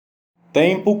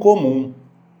Tempo comum,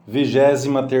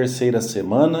 23ª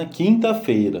semana,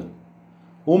 quinta-feira.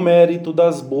 O mérito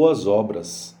das boas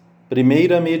obras.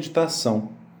 Primeira meditação.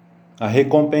 A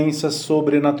recompensa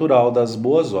sobrenatural das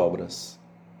boas obras.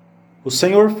 O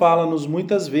Senhor fala-nos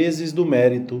muitas vezes do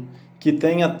mérito que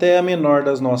tem até a menor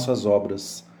das nossas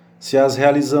obras, se as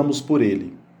realizamos por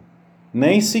Ele.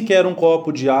 Nem sequer um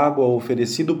copo de água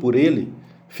oferecido por Ele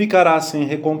ficará sem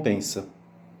recompensa.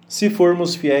 Se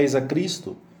formos fiéis a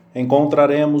Cristo,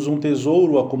 encontraremos um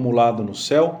tesouro acumulado no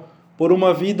céu por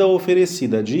uma vida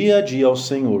oferecida dia a dia ao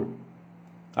Senhor.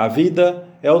 A vida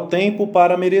é o tempo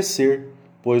para merecer,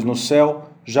 pois no céu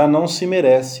já não se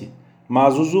merece,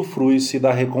 mas usufrui-se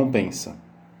da recompensa.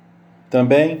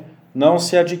 Também não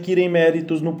se adquirem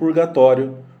méritos no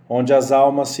purgatório, onde as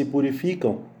almas se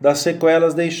purificam das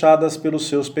sequelas deixadas pelos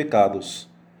seus pecados.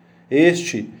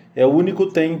 Este é o único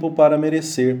tempo para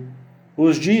merecer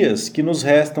os dias que nos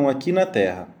restam aqui na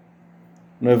terra.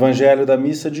 No Evangelho da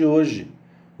missa de hoje,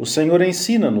 o Senhor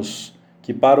ensina-nos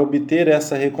que para obter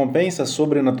essa recompensa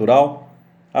sobrenatural,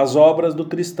 as obras do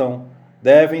cristão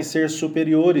devem ser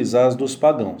superiores às dos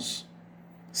pagãos.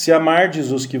 Se amardes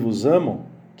os que vos amam,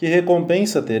 que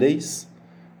recompensa tereis?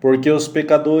 Porque os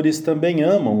pecadores também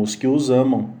amam os que os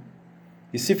amam.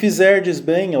 E se fizerdes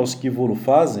bem aos que vo-lo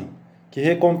fazem, que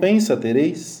recompensa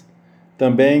tereis?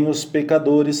 Também os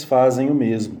pecadores fazem o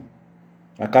mesmo.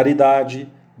 A caridade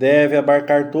deve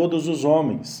abarcar todos os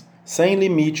homens, sem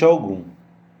limite algum.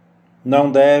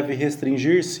 Não deve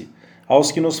restringir-se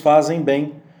aos que nos fazem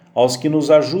bem, aos que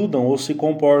nos ajudam ou se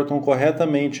comportam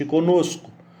corretamente conosco,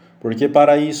 porque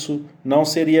para isso não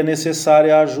seria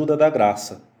necessária a ajuda da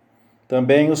graça.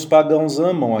 Também os pagãos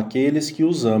amam aqueles que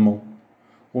os amam.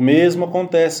 O mesmo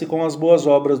acontece com as boas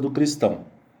obras do cristão.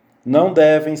 Não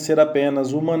devem ser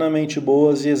apenas humanamente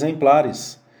boas e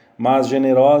exemplares, mas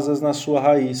generosas na sua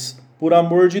raiz, por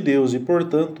amor de Deus e,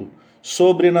 portanto,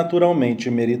 sobrenaturalmente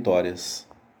meritórias.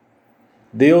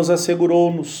 Deus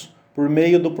assegurou-nos, por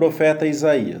meio do profeta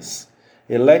Isaías,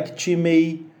 Electi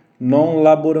mei non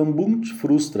laborambunt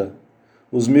frustra.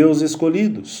 Os meus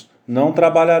escolhidos não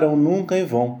trabalharão nunca em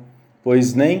vão,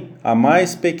 pois nem a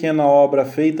mais pequena obra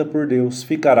feita por Deus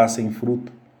ficará sem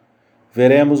fruto.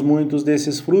 Veremos muitos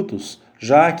desses frutos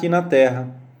já aqui na terra.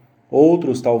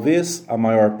 Outros, talvez, a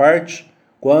maior parte,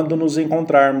 quando nos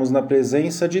encontrarmos na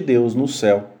presença de Deus no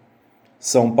céu.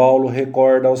 São Paulo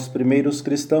recorda aos primeiros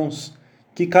cristãos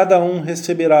que cada um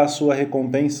receberá a sua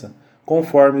recompensa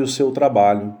conforme o seu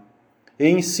trabalho. E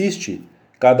insiste,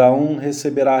 cada um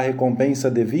receberá a recompensa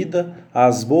devida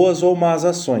às boas ou más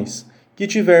ações que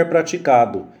tiver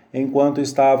praticado enquanto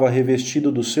estava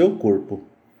revestido do seu corpo.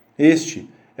 Este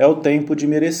é o tempo de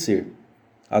merecer.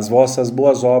 As vossas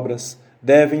boas obras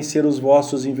devem ser os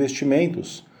vossos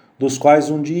investimentos, dos quais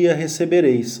um dia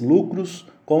recebereis lucros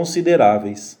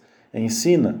consideráveis.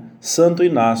 Ensina Santo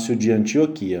Inácio de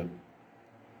Antioquia.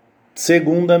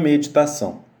 Segunda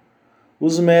meditação.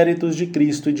 Os méritos de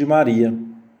Cristo e de Maria.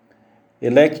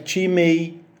 Electi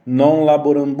mei non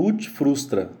laborambut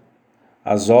frustra.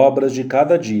 As obras de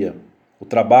cada dia, o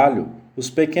trabalho, os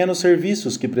pequenos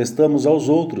serviços que prestamos aos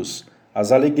outros,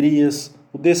 as alegrias,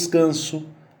 o descanso,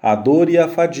 a dor e a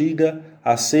fadiga,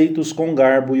 aceitos com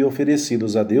garbo e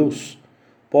oferecidos a Deus,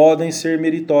 podem ser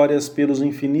meritórias pelos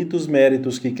infinitos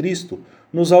méritos que Cristo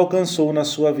nos alcançou na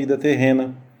sua vida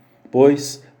terrena,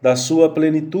 pois da sua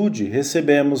plenitude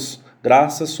recebemos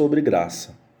graça sobre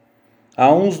graça.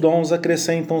 A uns dons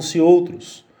acrescentam-se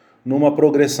outros, numa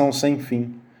progressão sem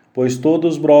fim, pois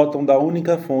todos brotam da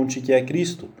única fonte que é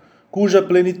Cristo, cuja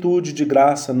plenitude de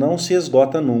graça não se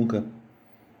esgota nunca.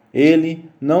 Ele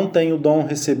não tem o dom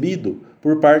recebido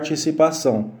por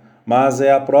participação, mas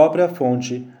é a própria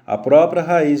fonte, a própria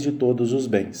raiz de todos os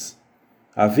bens.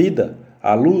 A vida,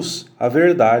 a luz, a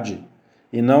verdade,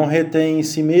 e não retém em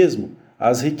si mesmo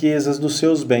as riquezas dos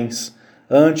seus bens,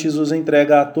 antes os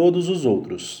entrega a todos os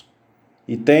outros.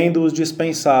 E tendo-os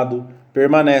dispensado,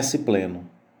 permanece pleno.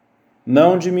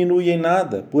 Não diminui em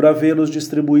nada por havê-los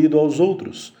distribuído aos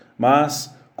outros,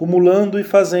 mas, cumulando e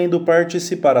fazendo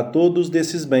participar a todos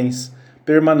desses bens,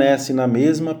 permanece na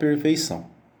mesma perfeição.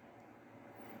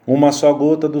 Uma só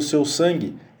gota do seu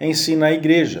sangue, ensina a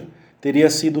Igreja, teria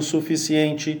sido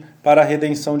suficiente para a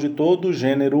redenção de todo o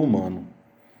gênero humano.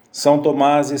 São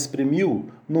Tomás exprimiu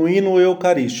no hino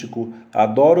eucarístico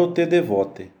Adoro te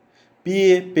devote,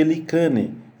 pie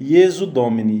pelicane, Iesu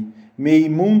Domini, mei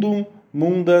mundum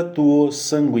munda tuo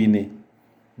sanguine.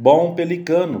 Bom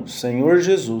pelicano, Senhor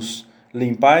Jesus,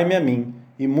 limpai-me a mim,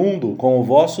 imundo, com o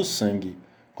vosso sangue,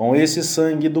 com esse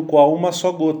sangue do qual uma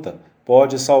só gota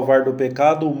pode salvar do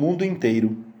pecado o mundo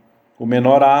inteiro. O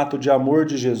menor ato de amor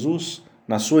de Jesus,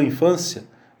 na sua infância,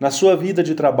 na sua vida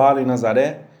de trabalho em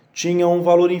Nazaré, tinha um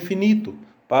valor infinito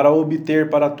para obter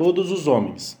para todos os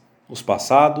homens, os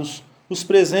passados, os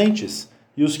presentes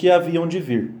e os que haviam de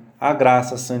vir, a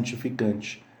graça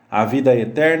santificante, a vida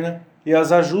eterna e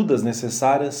as ajudas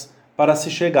necessárias para se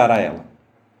chegar a ela.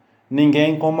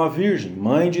 Ninguém como a Virgem,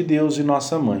 Mãe de Deus e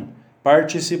Nossa Mãe,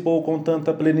 participou com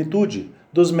tanta plenitude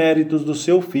dos méritos do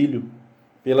seu Filho.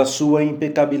 Pela sua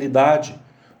impecabilidade,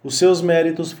 os seus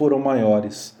méritos foram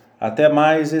maiores, até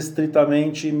mais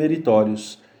estritamente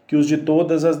meritórios, que os de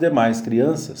todas as demais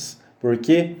crianças,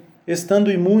 porque,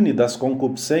 estando imune das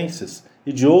concupiscências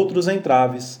e de outros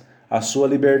entraves, a sua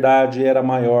liberdade era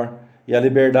maior, e a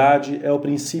liberdade é o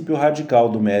princípio radical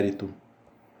do mérito.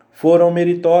 Foram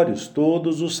meritórios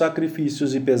todos os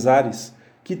sacrifícios e pesares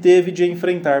que teve de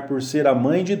enfrentar por ser a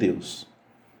Mãe de Deus.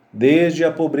 Desde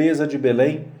a pobreza de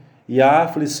Belém e a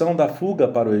aflição da fuga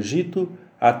para o Egito,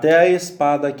 até a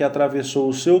espada que atravessou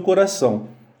o seu coração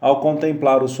ao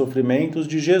contemplar os sofrimentos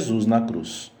de Jesus na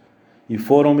cruz. E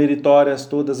foram meritórias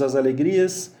todas as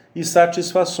alegrias e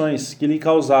satisfações que lhe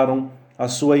causaram a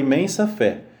sua imensa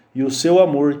fé e o seu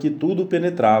amor que tudo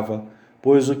penetrava,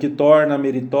 pois o que torna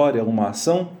meritória uma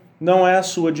ação não é a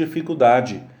sua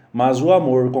dificuldade, mas o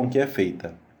amor com que é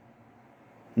feita.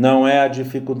 Não é a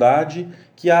dificuldade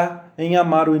que há em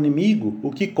amar o inimigo o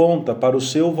que conta para o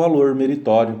seu valor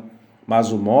meritório,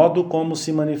 mas o modo como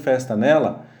se manifesta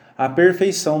nela a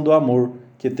perfeição do amor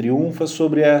que triunfa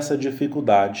sobre essa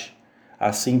dificuldade.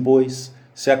 Assim, pois,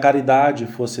 se a caridade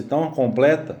fosse tão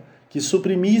completa que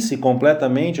suprimisse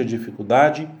completamente a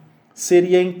dificuldade,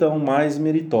 seria então mais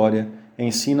meritória,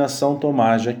 ensina São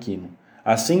Tomás de Aquino.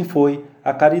 Assim foi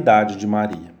a caridade de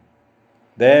Maria.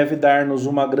 Deve dar-nos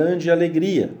uma grande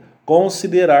alegria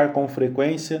considerar com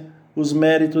frequência os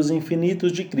méritos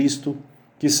infinitos de Cristo,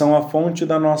 que são a fonte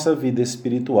da nossa vida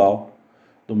espiritual.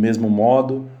 Do mesmo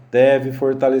modo, deve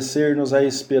fortalecer-nos a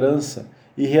esperança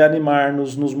e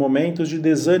reanimar-nos nos momentos de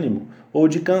desânimo ou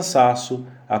de cansaço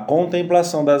a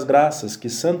contemplação das graças que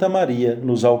Santa Maria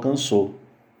nos alcançou.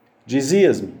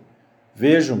 Dizias-me: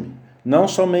 vejo-me não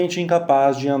somente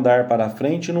incapaz de andar para a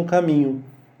frente no caminho,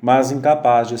 mas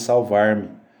incapaz de salvar-me,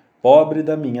 pobre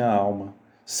da minha alma,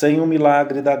 sem o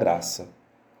milagre da graça.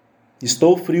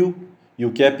 Estou frio e,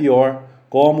 o que é pior,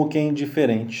 como que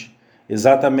indiferente,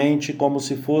 exatamente como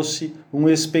se fosse um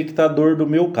espectador do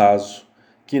meu caso,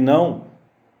 que não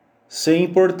se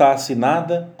importasse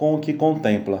nada com o que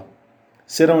contempla.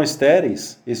 Serão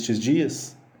estéreis estes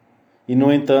dias? E,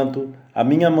 no entanto, a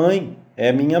minha mãe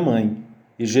é minha mãe,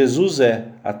 e Jesus é,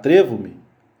 atrevo-me,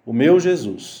 o meu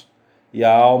Jesus, e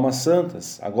a almas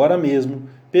santas, agora mesmo,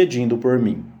 pedindo por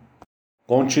mim.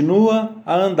 Continua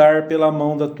a andar pela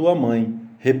mão da tua mãe,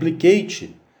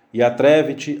 repliquei-te, e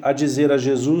atreve-te a dizer a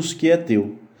Jesus que é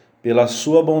teu. Pela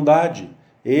sua bondade,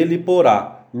 ele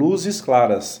porá luzes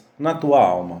claras na tua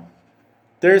alma.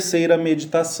 Terceira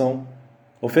meditação: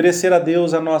 oferecer a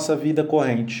Deus a nossa vida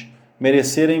corrente,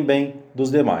 merecer em bem dos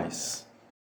demais.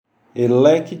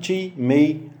 Electi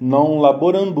mei non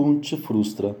laborambunt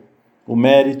frustra. O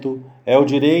mérito é o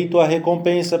direito à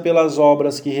recompensa pelas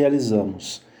obras que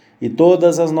realizamos, e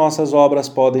todas as nossas obras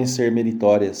podem ser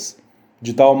meritórias,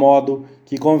 de tal modo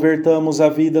que convertamos a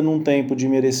vida num tempo de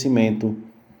merecimento.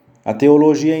 A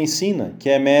teologia ensina que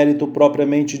é mérito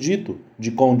propriamente dito,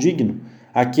 de condigno,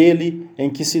 aquele em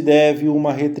que se deve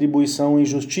uma retribuição em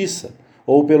justiça,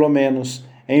 ou pelo menos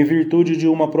em virtude de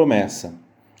uma promessa.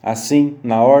 Assim,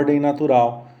 na ordem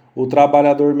natural, o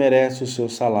trabalhador merece o seu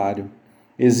salário.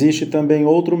 Existe também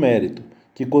outro mérito,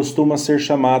 que costuma ser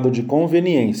chamado de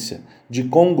conveniência, de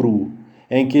congruo,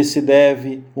 em que se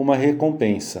deve uma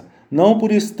recompensa, não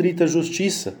por estrita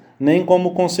justiça, nem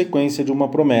como consequência de uma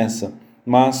promessa,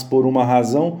 mas por uma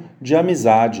razão de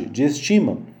amizade, de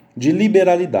estima, de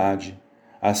liberalidade.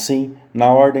 Assim,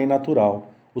 na ordem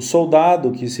natural, o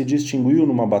soldado que se distinguiu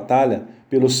numa batalha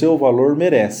pelo seu valor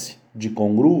merece, de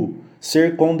congruo,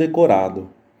 ser condecorado.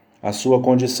 A sua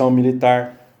condição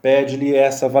militar pede-lhe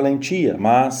essa valentia,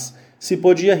 mas, se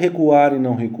podia recuar e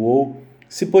não recuou,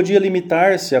 se podia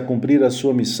limitar-se a cumprir a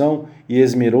sua missão e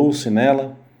esmerou-se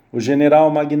nela, o general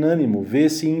magnânimo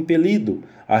vê-se impelido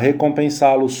a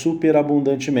recompensá-lo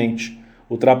superabundantemente,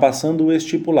 ultrapassando o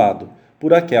estipulado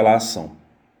por aquela ação.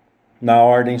 Na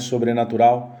ordem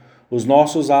sobrenatural, os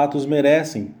nossos atos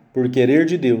merecem, por querer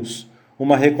de Deus,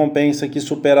 uma recompensa que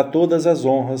supera todas as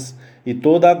honras e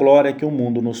toda a glória que o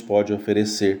mundo nos pode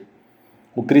oferecer.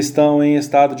 O cristão em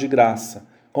estado de graça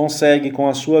consegue com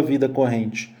a sua vida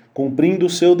corrente, cumprindo o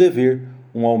seu dever,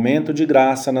 um aumento de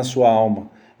graça na sua alma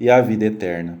e a vida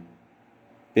eterna.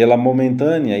 Pela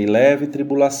momentânea e leve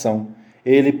tribulação,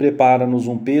 ele prepara-nos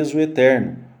um peso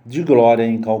eterno, de glória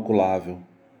incalculável.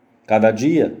 Cada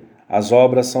dia, as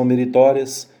obras são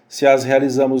meritórias se as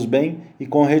realizamos bem e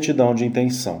com retidão de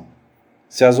intenção.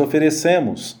 Se as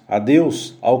oferecemos a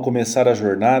Deus ao começar a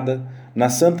jornada, na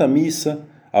Santa Missa,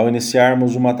 ao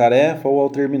iniciarmos uma tarefa ou ao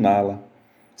terminá-la,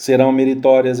 serão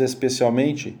meritórias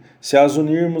especialmente se as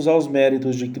unirmos aos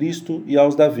méritos de Cristo e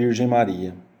aos da Virgem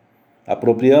Maria.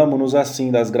 Apropriamo-nos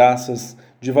assim das graças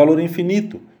de valor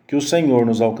infinito que o Senhor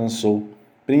nos alcançou,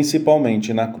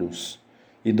 principalmente na cruz,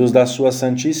 e dos da sua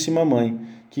Santíssima Mãe,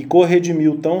 que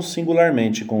corredimiu tão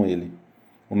singularmente com ele.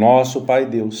 O nosso Pai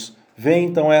Deus vê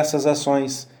então essas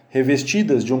ações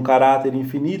revestidas de um caráter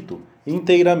infinito e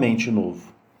inteiramente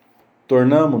novo.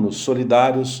 Tornamo-nos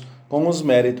solidários com os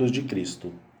méritos de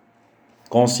Cristo.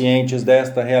 Conscientes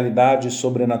desta realidade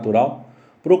sobrenatural,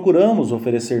 procuramos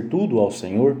oferecer tudo ao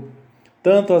Senhor,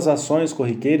 tanto as ações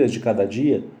corriqueiras de cada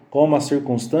dia, como as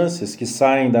circunstâncias que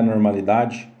saem da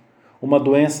normalidade, uma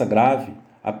doença grave,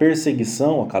 a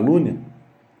perseguição, a calúnia.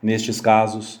 Nestes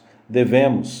casos,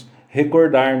 devemos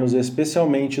recordar-nos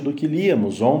especialmente do que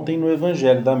líamos ontem no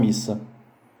Evangelho da Missa.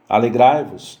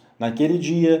 Alegrai-vos naquele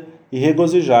dia e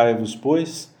regozijai-vos,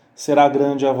 pois será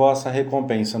grande a vossa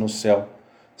recompensa no céu.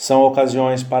 São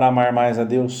ocasiões para amar mais a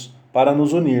Deus, para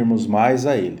nos unirmos mais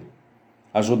a Ele.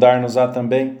 Ajudar-nos-á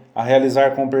também a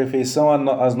realizar com perfeição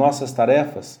as nossas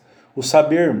tarefas, o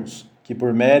sabermos que,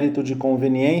 por mérito de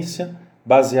conveniência,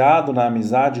 baseado na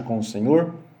amizade com o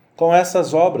Senhor, com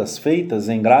essas obras feitas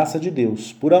em graça de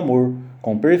Deus, por amor,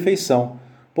 com perfeição,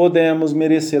 podemos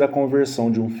merecer a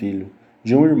conversão de um filho,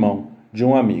 de um irmão, de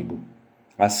um amigo.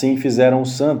 Assim fizeram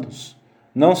os santos.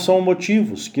 Não são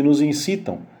motivos que nos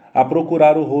incitam a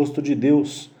procurar o rosto de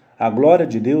Deus, a glória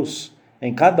de Deus,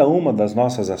 em cada uma das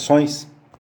nossas ações?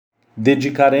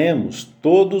 Dedicaremos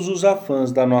todos os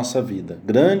afãs da nossa vida,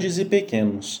 grandes e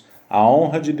pequenos, à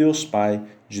honra de Deus Pai,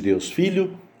 de Deus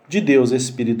Filho, de Deus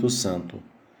Espírito Santo.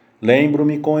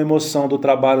 Lembro-me com emoção do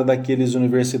trabalho daqueles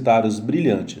universitários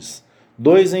brilhantes,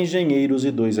 2 engenheiros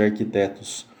e 2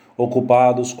 arquitetos,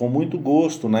 ocupados com muito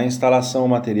gosto na instalação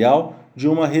material de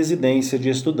uma residência de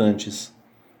estudantes.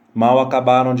 Mal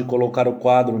acabaram de colocar o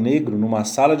quadro negro numa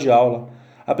sala de aula,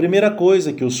 a primeira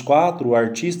coisa que os 4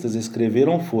 artistas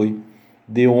escreveram foi: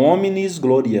 De hominis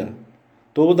gloria,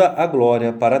 toda a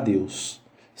glória para Deus.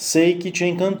 Sei que te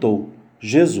encantou,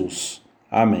 Jesus.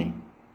 Amém.